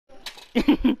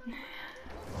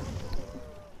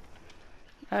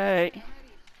Alright.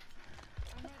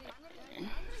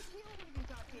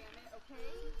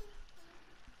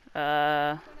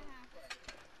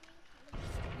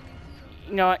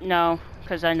 No, no,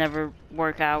 because I never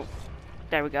work out.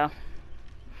 There we go.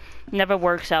 Never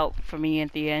works out for me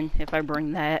at the end if I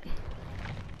bring that.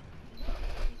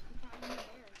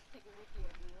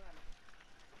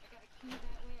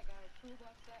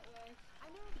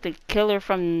 The killer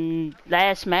from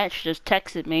last match just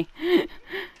texted me.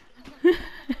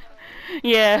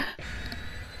 Yeah.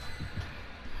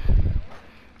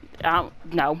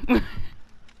 No.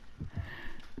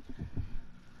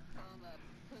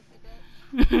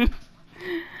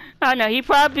 Oh no, he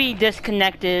probably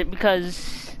disconnected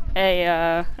because he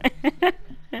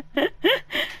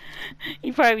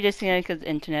probably disconnected because of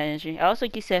internet energy. Also,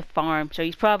 like you said, farm, so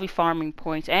he's probably farming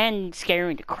points and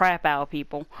scaring the crap out of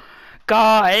people.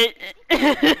 God.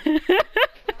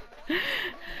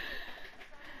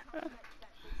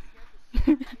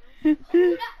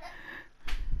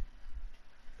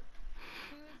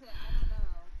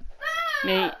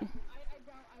 Me.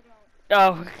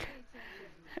 Oh.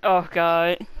 Oh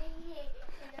God.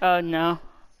 Oh no.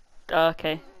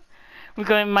 Okay.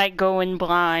 Might go in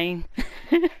blind.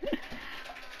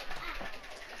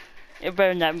 It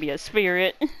better not be a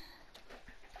spirit.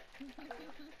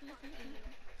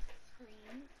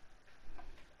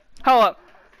 Hold up.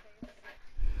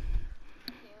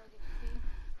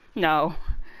 No.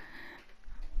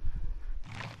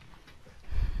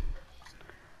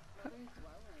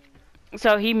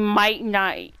 So he might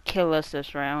not kill us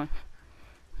this round.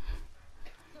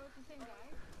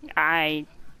 I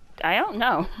don't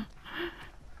know.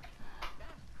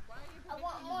 I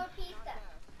want more pizza.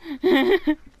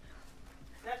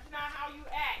 That's not how you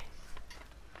act.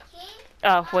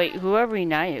 Oh wait, who are we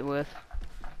united with?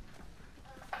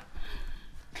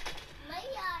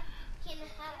 Maybe I can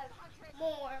have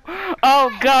more.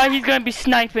 Oh God, he's gonna be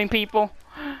sniping people.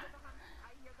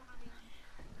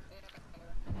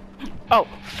 Oh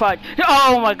fuck!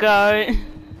 Oh my God!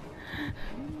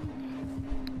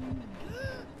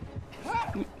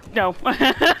 No.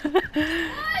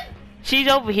 She's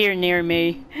over here near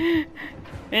me,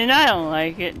 and I don't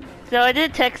like it. So I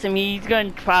did text him. He's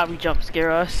gonna probably jump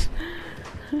scare us.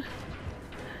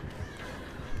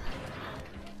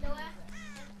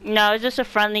 No, it's just a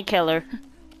friendly killer.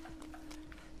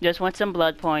 Just want some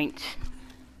blood points.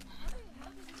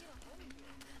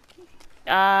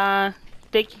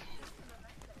 They...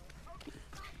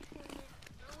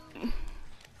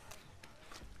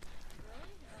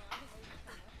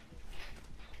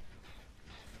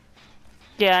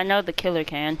 Yeah, I know the killer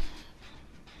can.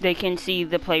 They can see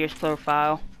the player's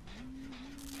profile.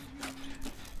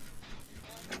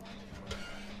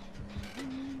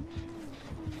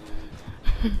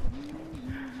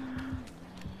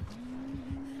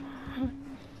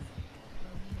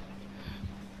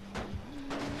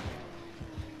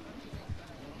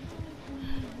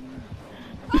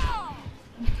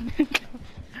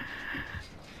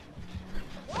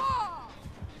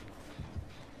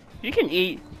 You can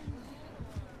eat.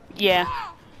 Yeah.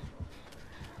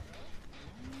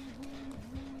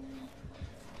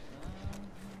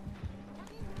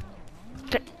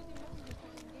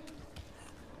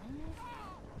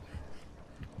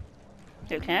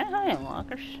 Dude, can I hide in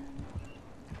lockers?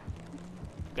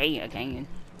 Yeah, you can.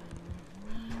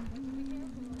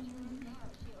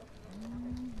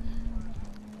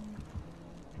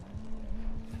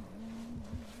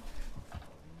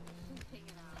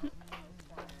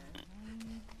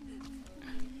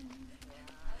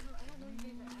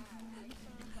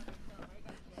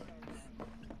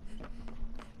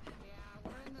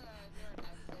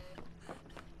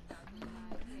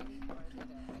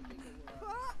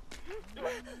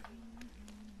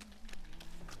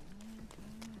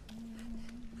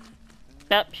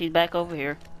 Yep, she's back over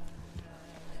here.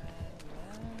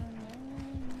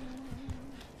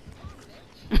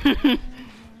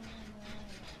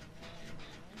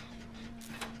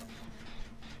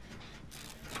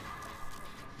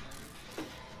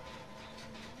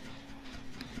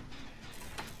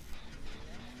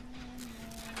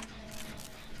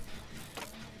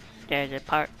 There's a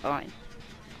part going.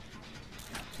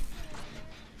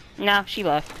 No, she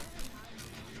left.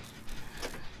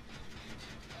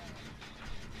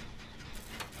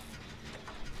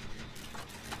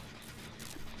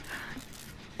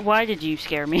 Why did you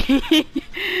scare me?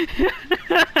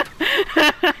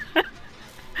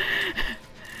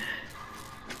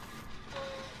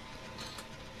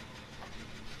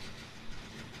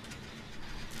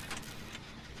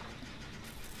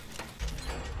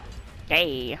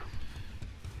 Hey.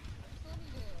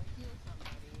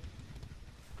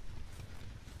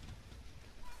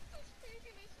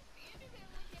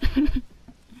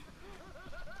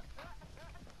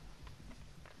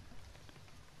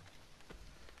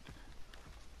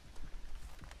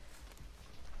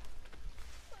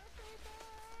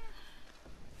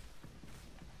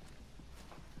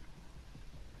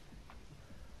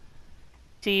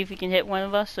 See if you can hit one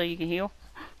of us so you can heal.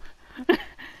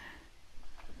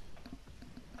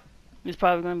 It's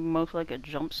probably gonna be most like a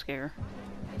jump scare.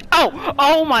 Oh!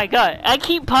 Oh my god! I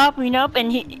keep popping up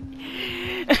and he's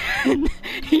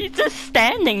just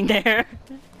standing there.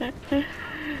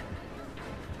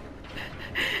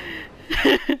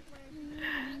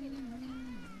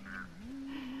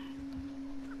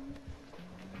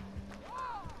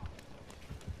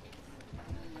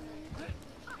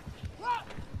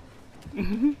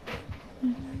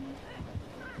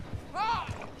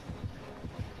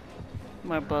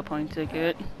 My blood points are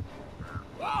good.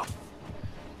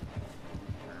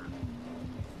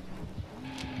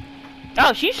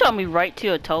 Oh, she shot me right to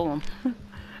a totem.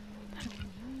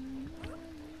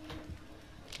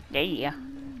 Yeah.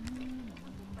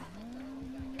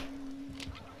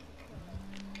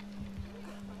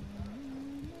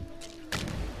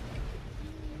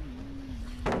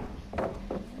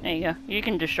 There you go. You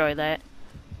can destroy that.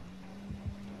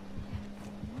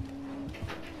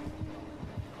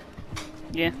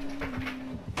 Yeah.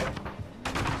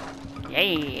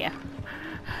 Yeah.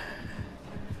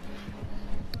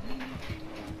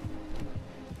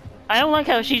 I don't like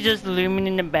how she's just looming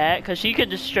in the back, cause she could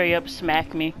just straight up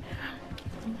smack me.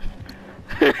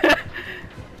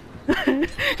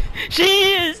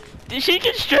 She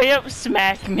can straight up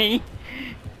smack me.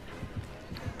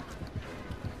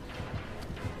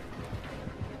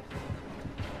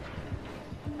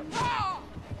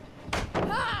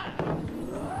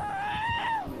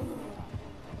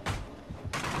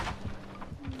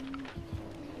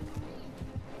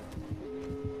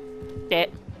 Yeah,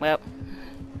 well,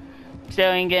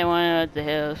 still ain't getting one out the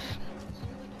house.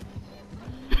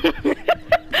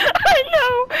 I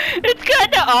know, it's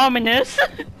kinda ominous.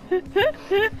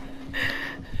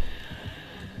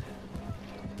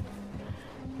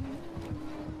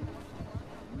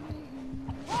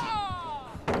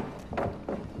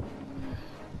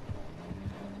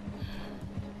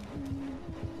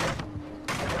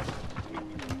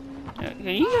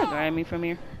 Can you go grab me from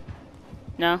here?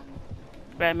 No?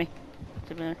 Grab me.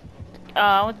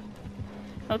 I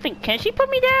don't think, can she put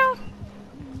me down?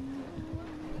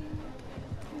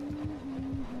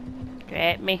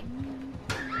 Grab me.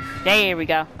 There we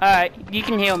go. Alright, you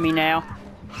can heal me now.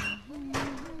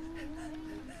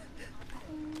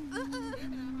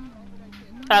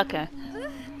 Okay.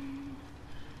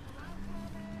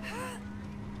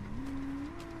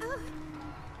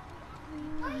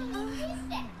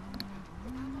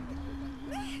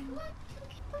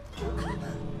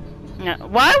 No,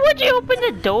 why would you open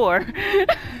the door?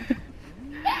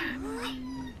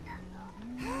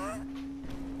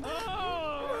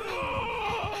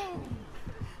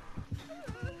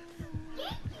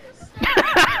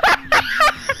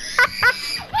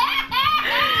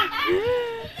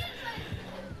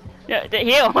 Yeah, the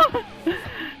heal.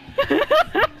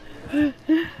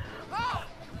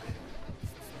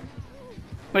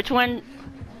 Which one?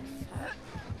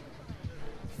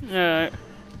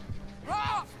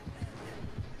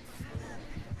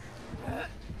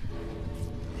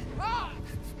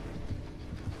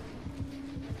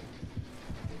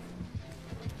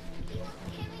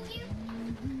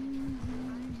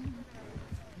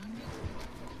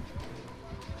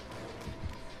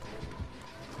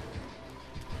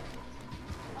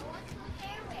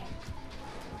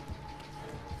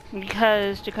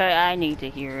 Because I need to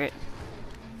hear it.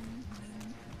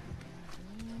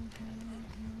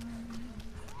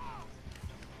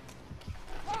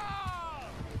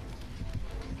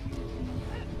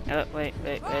 Oh, wait.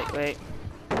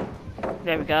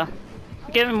 There we go.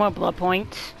 Give him more blood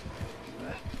points.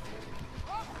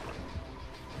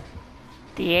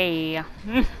 Yeah.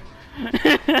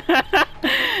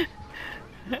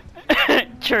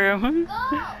 True.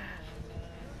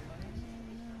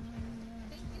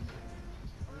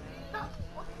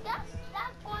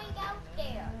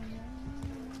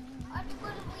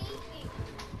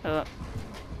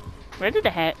 Where did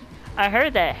the hatch? I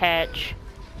heard that hatch.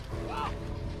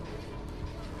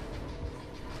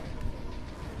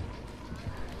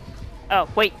 Oh,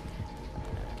 wait.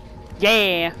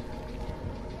 Yeah.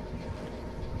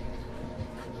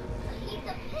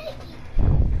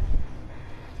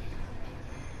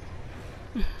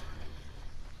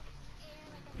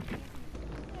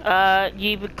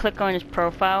 You would click on his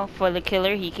profile for the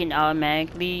killer. He can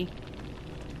automatically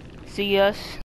see us.